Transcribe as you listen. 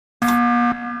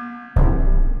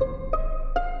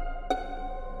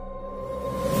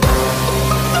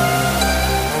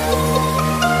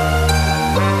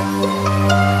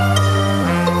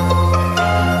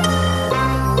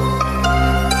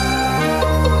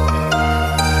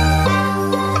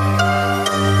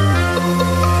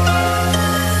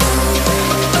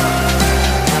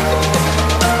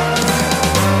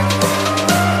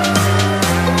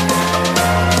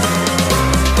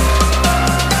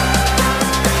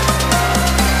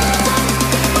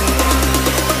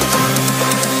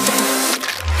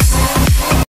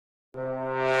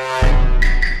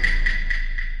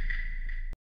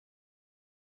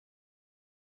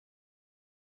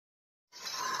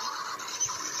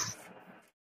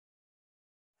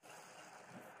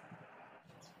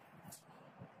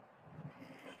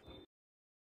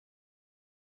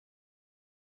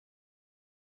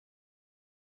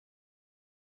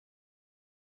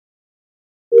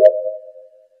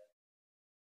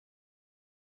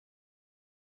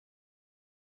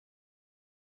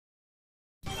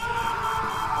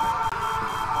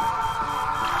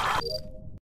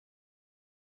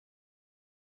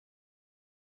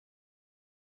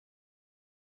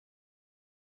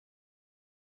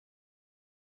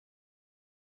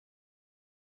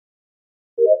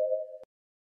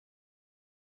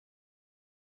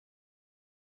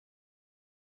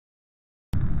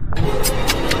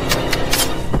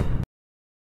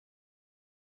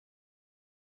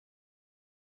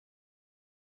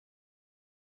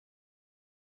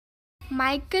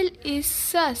Michael is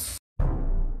sus.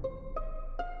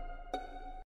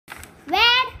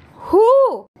 Where?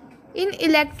 Who? In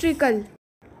electrical.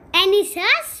 Any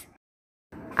sus?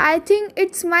 I think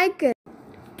it's Michael.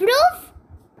 Proof?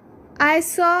 I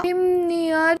saw him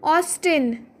near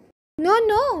Austin.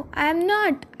 No, I am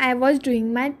not. I was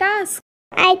doing my task.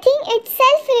 I think it's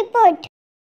self-report.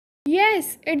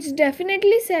 Yes, it's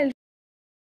definitely self.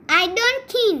 I don't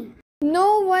think.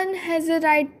 No one has a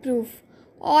right proof.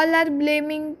 All are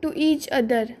blaming to each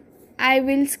other. I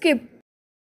will skip.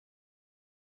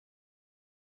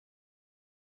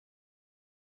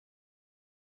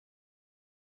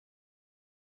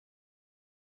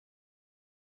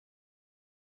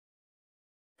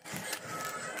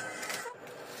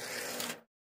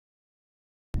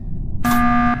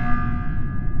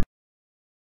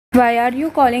 Why are you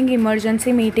calling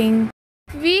emergency meeting?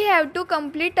 We have to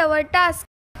complete our task.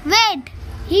 Wait,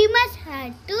 he must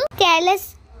have to tell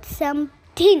us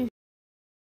something.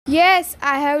 Yes,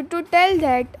 I have to tell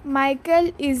that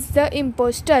Michael is the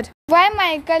imposter. Why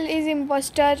Michael is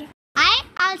imposter? I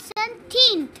also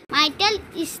think Michael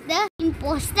is the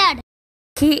imposter.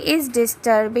 He is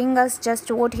disturbing us, just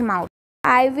vote him out.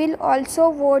 I will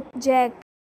also vote Jack.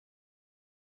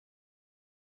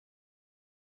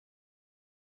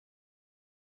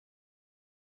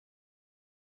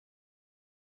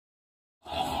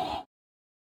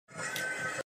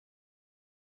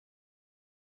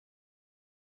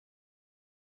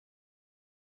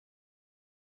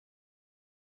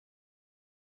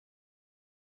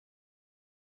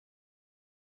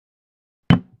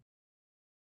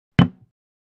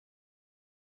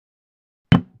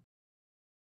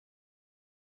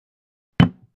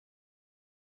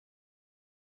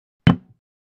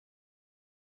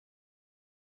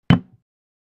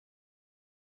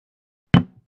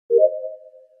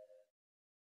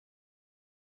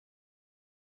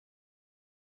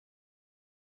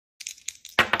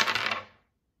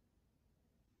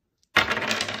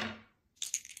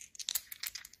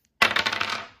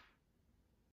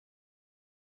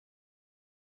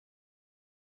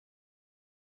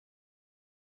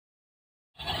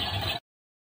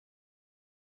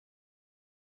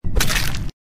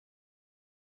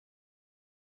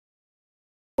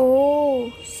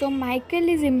 Oh, so Michael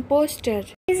is imposter.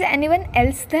 Is anyone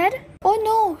else there? Oh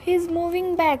no, he's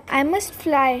moving back. I must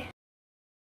fly.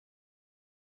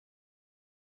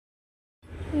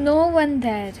 No one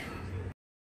there.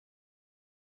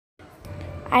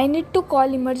 I need to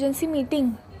call emergency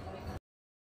meeting.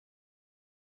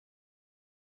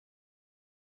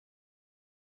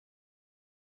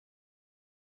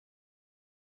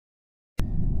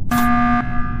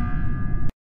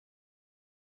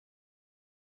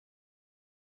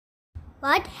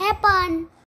 What happened?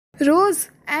 Rose,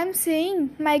 I'm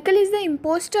saying Michael is the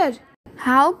imposter.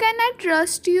 How can I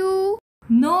trust you?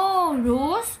 No,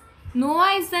 Rose.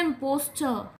 Noah is the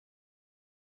imposter.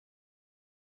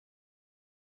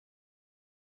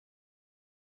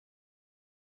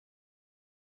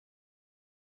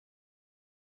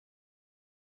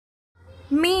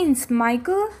 Means,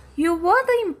 Michael, you were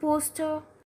the imposter.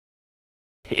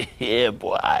 Yeah,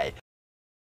 boy.